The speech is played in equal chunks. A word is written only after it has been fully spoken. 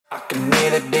Give me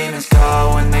the demons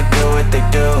call when they do what they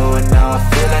do. And now I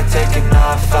feel like taking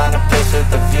off, find a place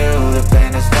with a view. The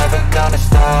pain is never gonna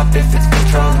stop if it's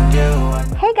controlling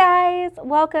you. Hey guys,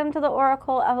 welcome to the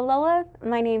Oracle of Lilith.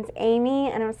 My name's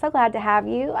Amy and I'm so glad to have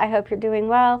you. I hope you're doing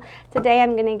well. Today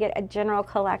I'm going to get a general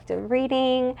collective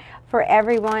reading for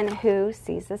everyone who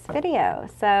sees this video.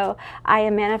 So I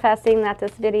am manifesting that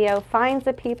this video finds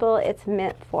the people it's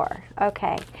meant for.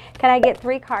 Okay, can I get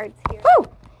 3 cards here? Woo!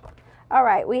 All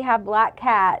right, we have Black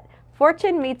Cat.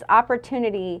 Fortune meets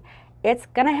opportunity. It's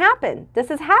going to happen.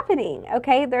 This is happening,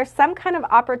 okay? There's some kind of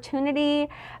opportunity.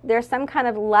 There's some kind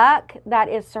of luck that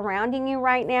is surrounding you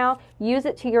right now. Use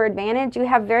it to your advantage. You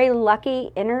have very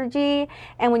lucky energy.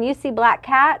 And when you see black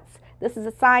cats, this is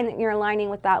a sign that you're aligning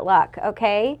with that luck,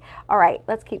 okay? All right,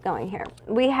 let's keep going here.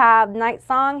 We have Night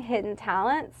Song, Hidden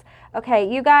Talents. Okay,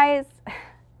 you guys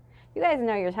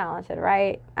know you're talented,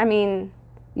 right? I mean,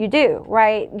 you do,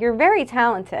 right? You're very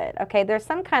talented, okay? There's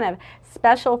some kind of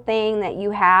special thing that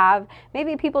you have.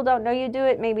 Maybe people don't know you do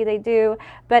it, maybe they do,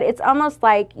 but it's almost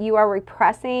like you are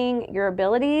repressing your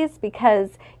abilities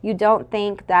because you don't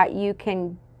think that you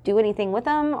can do anything with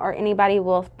them or anybody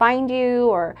will find you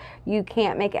or you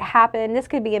can't make it happen. This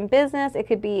could be in business, it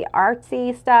could be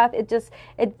artsy stuff.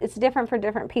 It's different for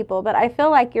different people, but I feel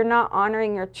like you're not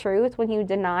honoring your truth when you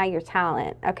deny your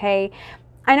talent, okay?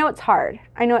 I know it's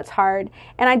hard.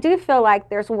 And I do feel like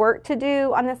there's work to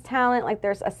do on this talent, like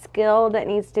there's a skill that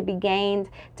needs to be gained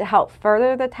to help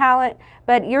further the talent,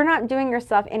 but you're not doing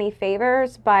yourself any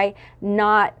favors by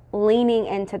not leaning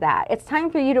into that. It's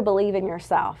time for you to believe in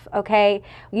yourself, okay?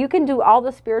 You can do all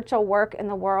the spiritual work in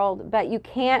the world, but you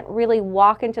can't really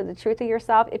walk into the truth of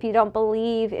yourself if you don't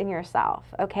believe in yourself,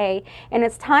 okay? And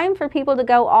it's time for people to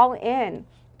go all in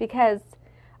because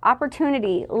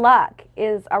opportunity, luck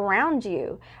is around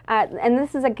you. And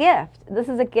this is a gift. This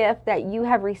is a gift that you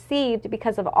have received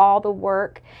because of all the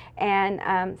work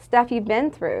and stuff you've been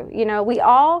through. You know, we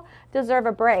all deserve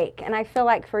a break. And I feel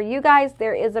like for you guys,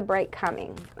 there is a break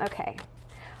coming. Okay.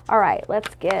 All right,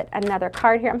 let's get another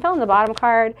card here. I'm filling the bottom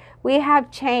card. We have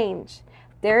change.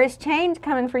 There is change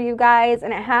coming for you guys,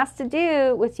 and it has to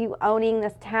do with you owning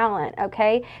this talent,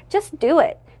 okay? Just do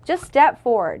it. Just step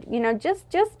forward, you know,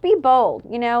 just be bold,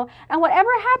 you know, and whatever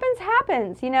happens,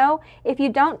 happens, you know. If you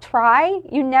don't try,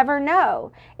 you never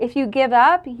know. If you give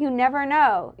up, you never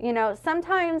know. You know,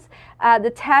 sometimes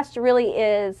the test really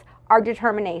is our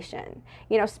determination.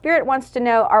 You know, Spirit wants to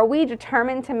know, are we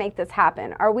determined to make this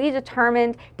happen? Are we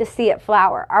determined to see it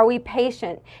flower? Are we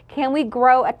patient? Can we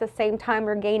grow at the same time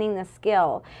we're gaining the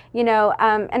skill? You know,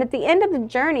 and at the end of the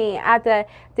journey, at the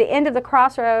end of the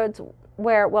crossroads,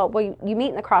 where, well, you meet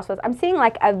in the crossroads. I'm seeing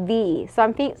like a V. So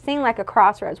I'm seeing like a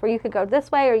crossroads where you could go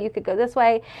this way or you could go this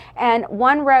way. And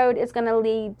one road is going to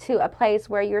lead to a place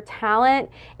where your talent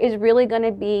is really going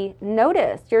to be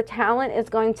noticed. Your talent is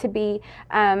going to be,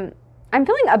 I'm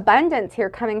feeling abundance here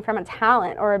coming from a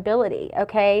talent or ability,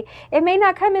 okay? It may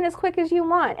not come in as quick as you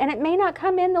want, and it may not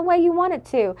come in the way you want it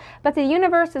to, but the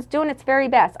universe is doing its very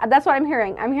best. That's what I'm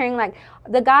hearing. I'm hearing like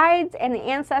the guides and the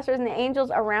ancestors and the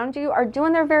angels around you are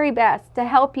doing their very best to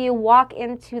help you walk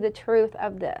into the truth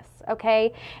of this,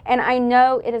 okay? And I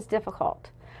know it is difficult,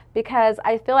 because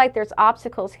I feel like there's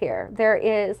obstacles here. There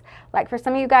is, like for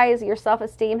some of you guys, your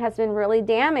self-esteem has been really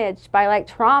damaged by like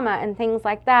trauma and things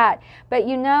like that. But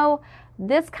you know,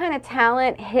 this kind of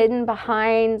talent hidden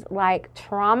behind like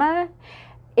trauma,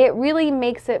 it really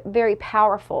makes it very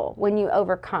powerful when you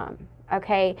overcome.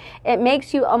 Okay, it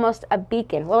makes you almost a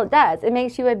beacon. Well, it does. It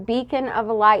makes you a beacon of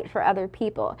light for other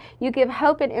people. You give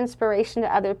hope and inspiration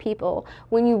to other people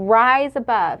when you rise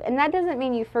above. And that doesn't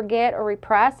mean you forget or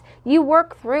repress. You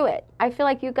work through it. I feel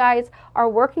like you guys are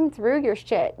working through your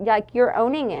shit. Like you're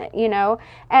owning it, you know.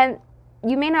 And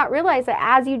you may not realize that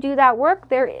as you do that work,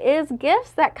 there is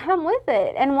gifts that come with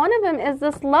it. And one of them is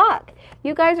this luck.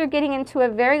 You guys are getting into a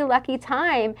very lucky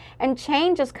time and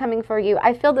change is coming for you.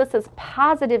 I feel this is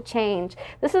positive change.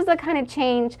 This is the kind of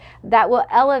change that will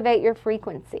elevate your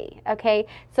frequency, okay?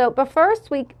 So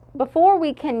before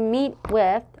we can meet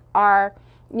with our,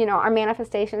 you know, our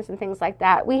manifestations and things like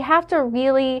that, we have to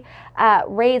really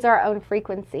raise our own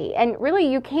frequency. And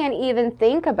really, you can't even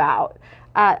think about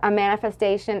a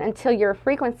manifestation until your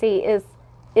frequency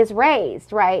is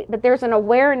raised, right? But there's an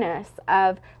awareness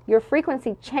of your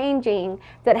frequency changing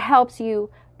that helps you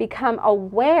become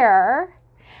aware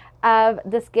of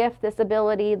this gift, this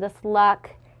ability, this luck,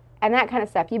 and that kind of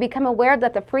stuff. You become aware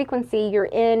that the frequency you're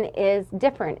in is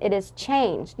different. It is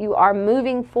changed. You are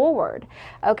moving forward,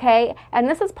 okay? And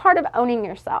this is part of owning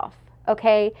yourself,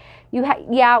 okay?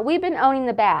 Yeah, we've been owning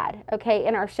the bad, okay,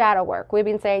 in our shadow work. We've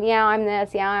been saying, yeah, I'm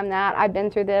this, yeah, I'm that, I've been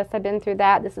through this, I've been through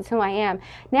that, this is who I am.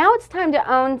 Now it's time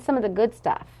to own some of the good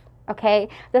stuff, okay?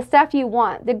 The stuff you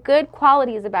want, the good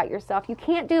qualities about yourself. You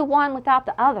can't do one without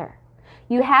the other.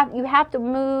 You have to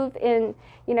move in,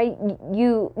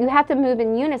 you have to move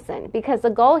in unison, because the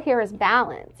goal here is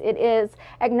balance. It is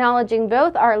acknowledging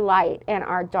both our light and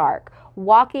our dark,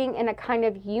 walking in a kind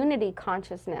of unity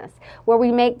consciousness where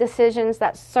we make decisions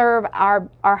that serve our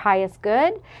highest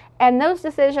good. And those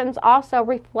decisions also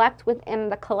reflect within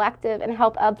the collective and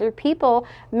help other people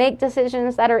make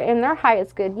decisions that are in their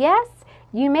highest good. Yes,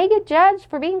 you may get judged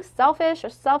for being selfish or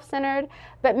self-centered,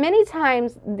 but many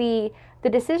times the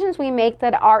decisions we make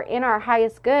that are in our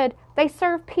highest good, they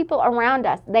serve people around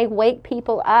us. They wake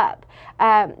people up.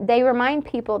 They remind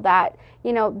people that,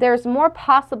 there's more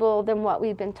possible than what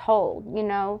we've been told,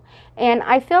 And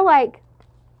I feel like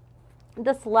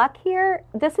this luck here,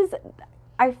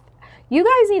 you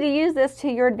guys need to use this to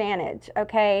your advantage,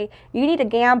 okay? You need to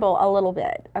gamble a little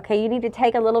bit, okay? You need to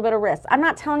take a little bit of risk. I'm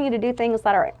not telling you to do things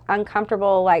that are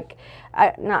uncomfortable,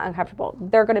 not uncomfortable.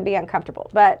 They're going to be uncomfortable.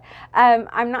 But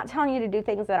I'm not telling you to do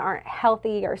things that aren't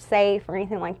healthy or safe or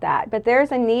anything like that. But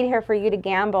there's a need here for you to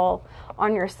gamble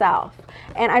on yourself.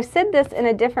 And I've said this in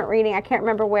a different reading. I can't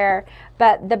remember where.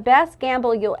 But the best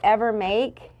gamble you'll ever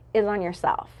make is on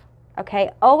yourself,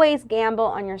 okay? Always gamble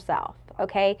on yourself.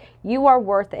 Okay, you are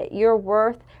worth it. You're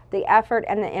worth the effort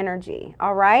and the energy.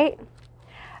 All right.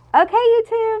 Okay,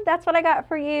 YouTube, that's what I got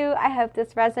for you. I hope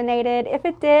this resonated. If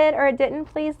it did or it didn't,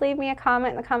 please leave me a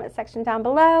comment in the comment section down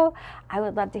below. I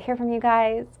would love to hear from you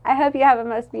guys. I hope you have a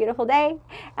most beautiful day,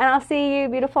 and I'll see you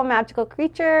beautiful magical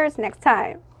creatures next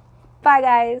time. Bye,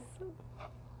 guys.